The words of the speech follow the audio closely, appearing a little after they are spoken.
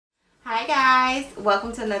guys,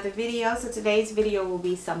 welcome to another video. So today's video will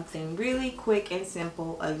be something really quick and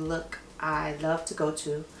simple, a look I love to go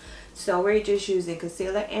to. So we're just using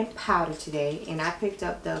concealer and powder today, and I picked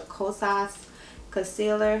up the Kosas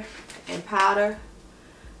concealer and powder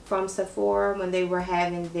from Sephora when they were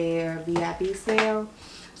having their VIP sale.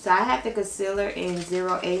 So I have the concealer in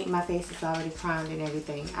 08. My face is already primed and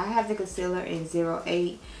everything. I have the concealer in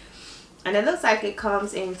 08, and it looks like it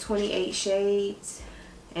comes in 28 shades.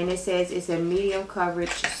 And it says it's a medium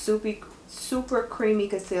coverage, super creamy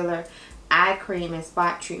concealer, eye cream, and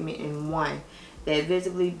spot treatment in one that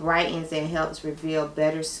visibly brightens and helps reveal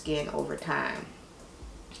better skin over time.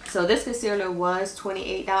 So this concealer was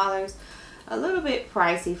 $28, a little bit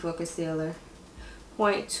pricey for concealer.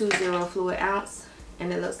 0.20 fluid ounce,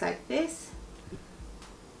 and it looks like this.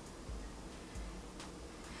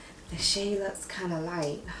 The shade looks kind of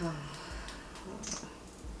light, huh?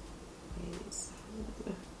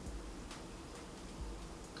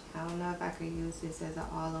 I don't know if I could use this as an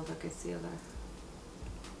all-over concealer.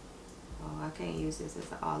 Oh, I can't use this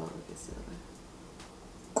as an all-over concealer.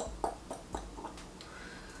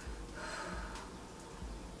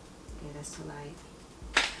 Yeah, that's too light.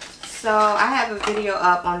 So I have a video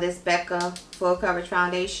up on this Becca full coverage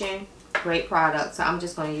foundation. Great product. So I'm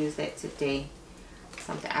just going to use that today.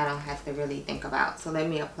 Something I don't have to really think about. So let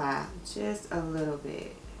me apply just a little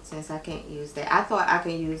bit, since I can't use that. I thought I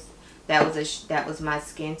could use that was my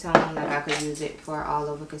skin tone, like I could use it for all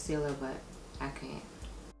over concealer, but I can't.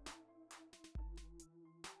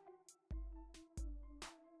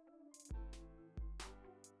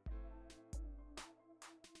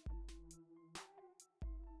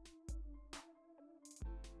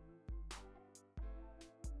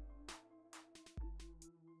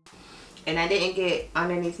 And I didn't get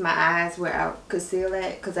underneath my eyes where I conceal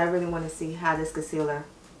it, because I really want to see how this concealer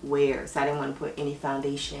wears. I didn't want to put any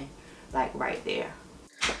foundation like right there.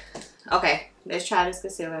 Okay, let's try this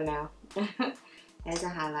concealer now. As a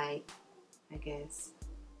highlight, I guess.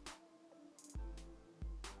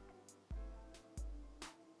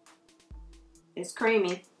 It's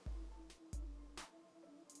creamy.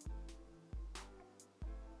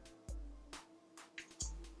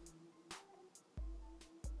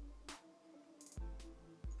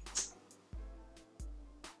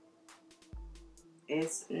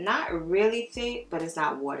 It's not really thick, but it's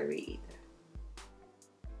not watery either.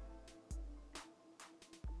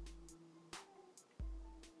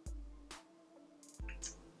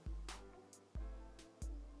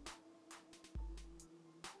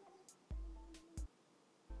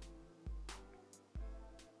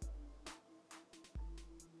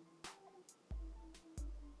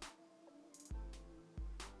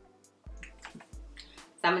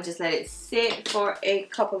 So I'm gonna just let it sit for a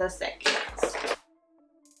couple of seconds.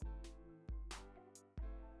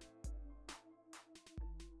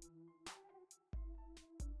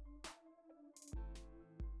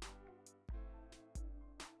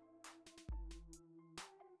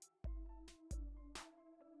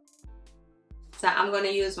 So I'm going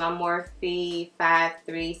to use my Morphe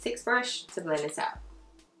 536 brush to blend this out.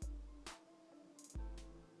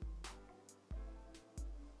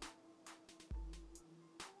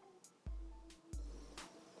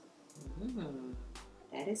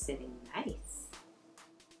 That is sitting nice.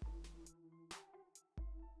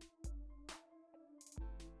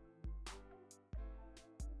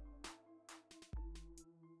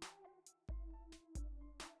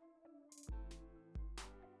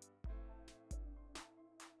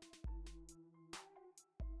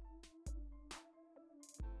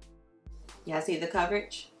 Y'all see the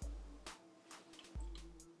coverage?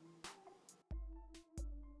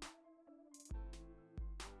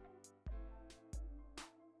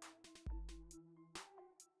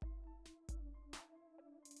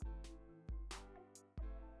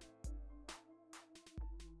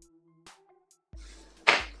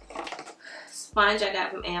 Sponge I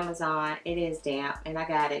got from Amazon. It is damp, and I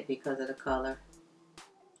got it because of the color.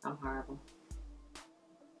 I'm horrible.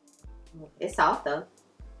 It's soft though.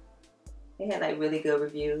 They had like really good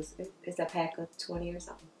reviews. It's a pack of 20 or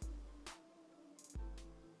something.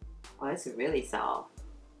 Oh, it's really soft.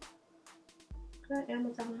 Good,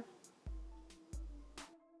 Amazon.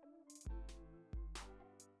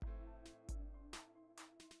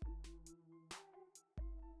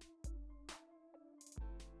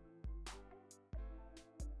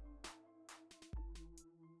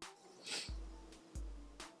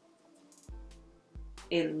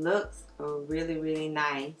 It looks really, really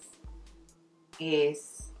nice.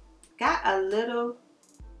 It's got a little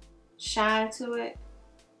shine to it.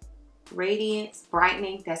 Radiance,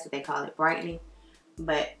 brightening, that's what they call it, brightening.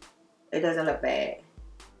 But it doesn't look bad.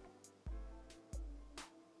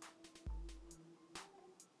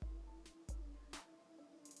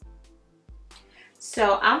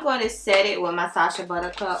 So I'm going to set it with my Sacha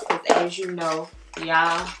Buttercup because, as you know,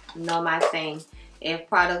 y'all know my thing. If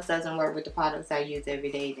products doesn't work with the products I use every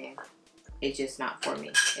day, then it's just not for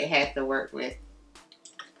me. It has to work with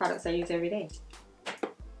products I use every day.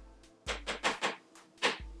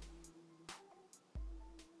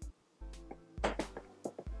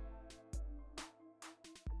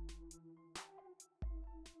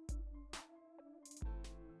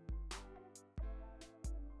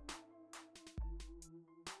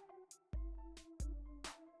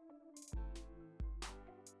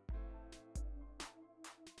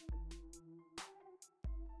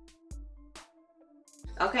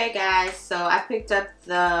 Okay guys, so I picked up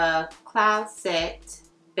the Cloud Set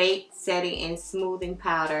Baked Setting and Smoothing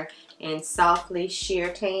Powder in Softly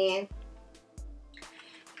Sheer Tan.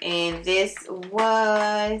 And this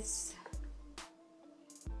was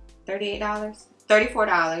 $38?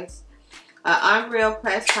 $34. Unreal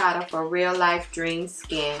Pressed Powder for real life dream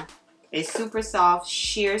skin. It's super soft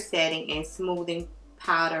sheer setting and smoothing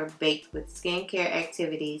powder baked with skincare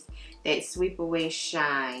activities that sweep away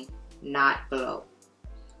shine, not glow.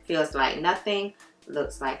 Feels like nothing,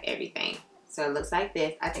 looks like everything. So it looks like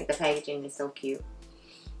this. I think the packaging is so cute.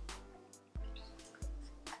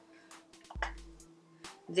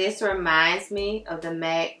 This reminds me of the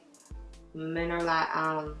MAC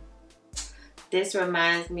Mineralized. This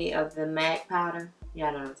reminds me of the MAC powder.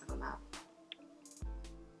 Y'all know what I'm talking about.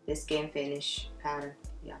 This skin finish powder.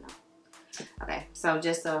 Y'all know. Okay, so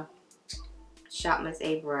just a Shopman's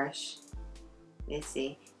A brush. Let's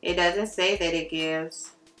see. It doesn't say that it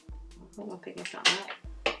gives. I'm gonna pick something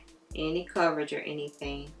up. Any coverage or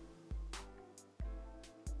anything.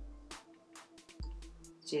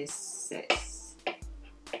 Just sets or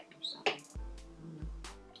something.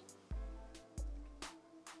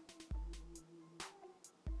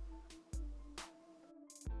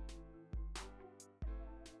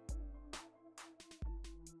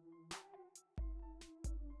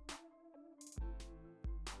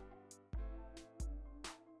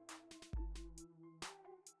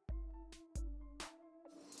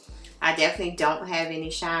 I definitely don't have any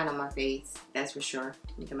shine on my face. That's for sure.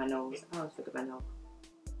 Look at my nose. Oh, look at my nose.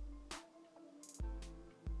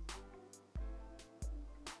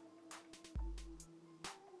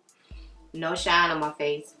 No shine on my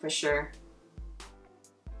face, for sure.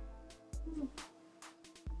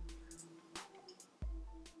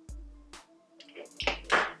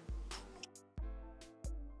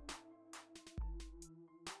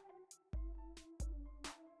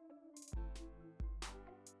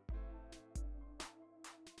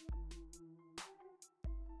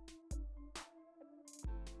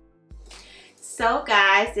 So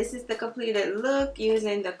guys, this is the completed look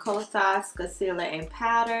using the Kosas concealer and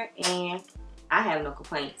powder, and I have no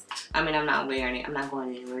complaints. I mean, I'm not wearing it. I'm not going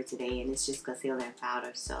anywhere today, and it's just concealer and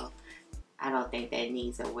powder, so I don't think that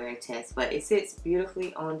needs a wear test, but it sits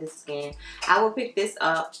beautifully on the skin. I will pick this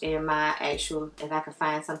up in my actual, if I can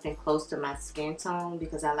find something close to my skin tone,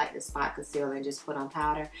 because I like the spot concealer and just put on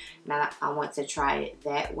powder. Now I want to try it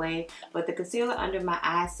that way, but the concealer under my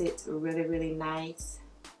eye sits really, really nice.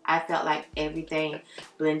 I felt like everything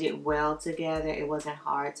blended well together. It wasn't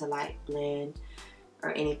hard to like blend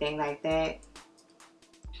or anything like that.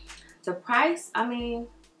 The price, I mean,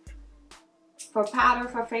 for powder,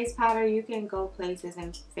 for face powder, you can go places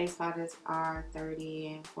and face powders are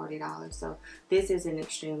 $30 and $40. So this isn't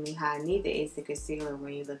extremely high. Neither is the concealer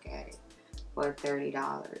when you look at it for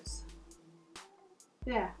 $30.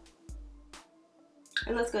 Yeah.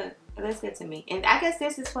 It looks good. It looks good to me. And I guess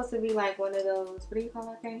this is supposed to be like one of those, what do you call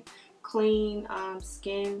that thing? Clean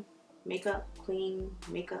skin makeup, clean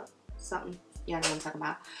makeup, something. Y'all know what I'm talking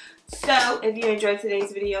about. So if you enjoyed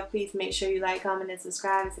today's video, please make sure you like, comment, and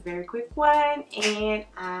subscribe. It's a very quick one. And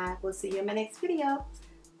I will see you in my next video.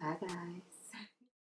 Bye guys.